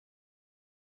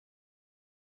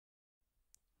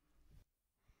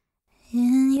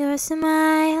your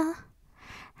smile,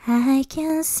 I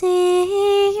can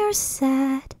see you're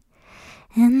sad,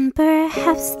 and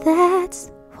perhaps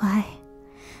that's why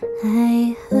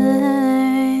I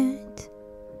hurt.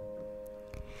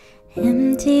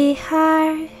 Empty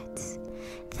hearts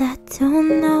that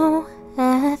don't know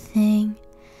a thing,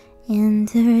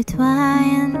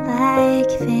 intertwined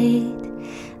like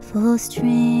fateful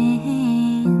strings.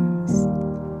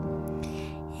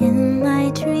 In my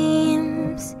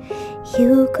dreams,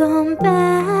 you come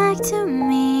back to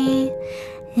me,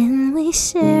 and we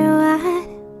share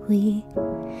what we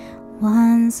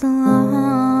once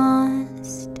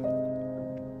lost.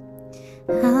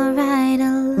 I'll write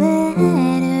a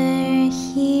letter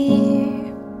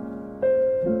here,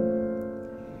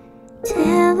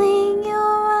 telling you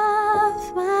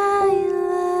of my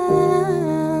love.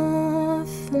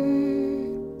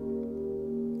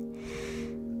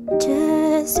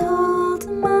 Just hold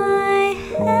my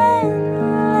hand,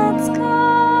 let's go.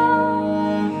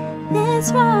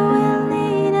 This road will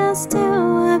lead us to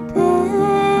a better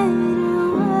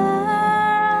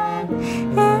world,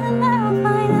 and I'll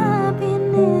find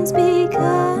happiness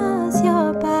because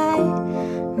you're by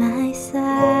my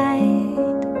side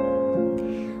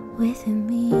with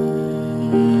me.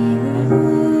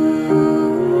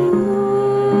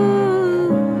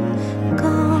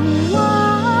 Come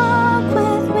walk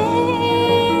with me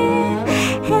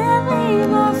and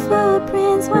leave our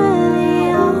footprints where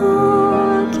they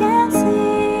all can see.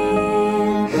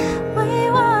 We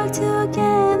walk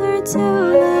together to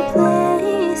the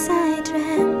place I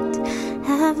dreamt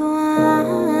of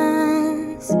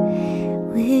once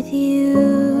with you,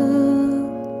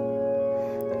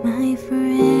 my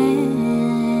friend.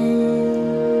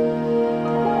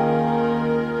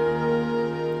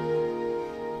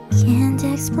 Can't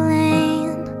explain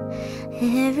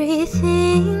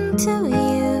everything to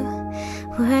you.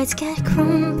 Words get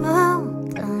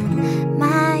crumbled on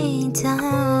my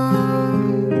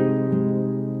tongue,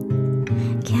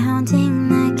 counting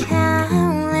the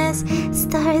countless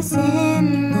stars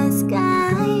in the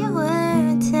sky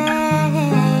would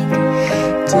take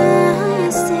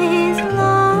just as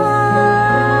long.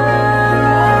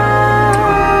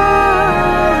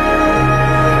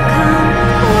 Come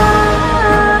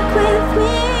walk with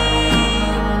me,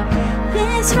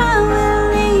 this road will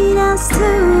lead us to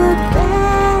a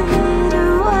better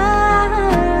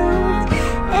world,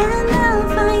 and I'll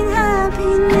find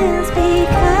happiness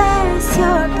because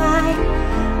you're by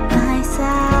my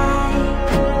side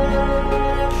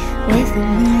with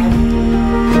me.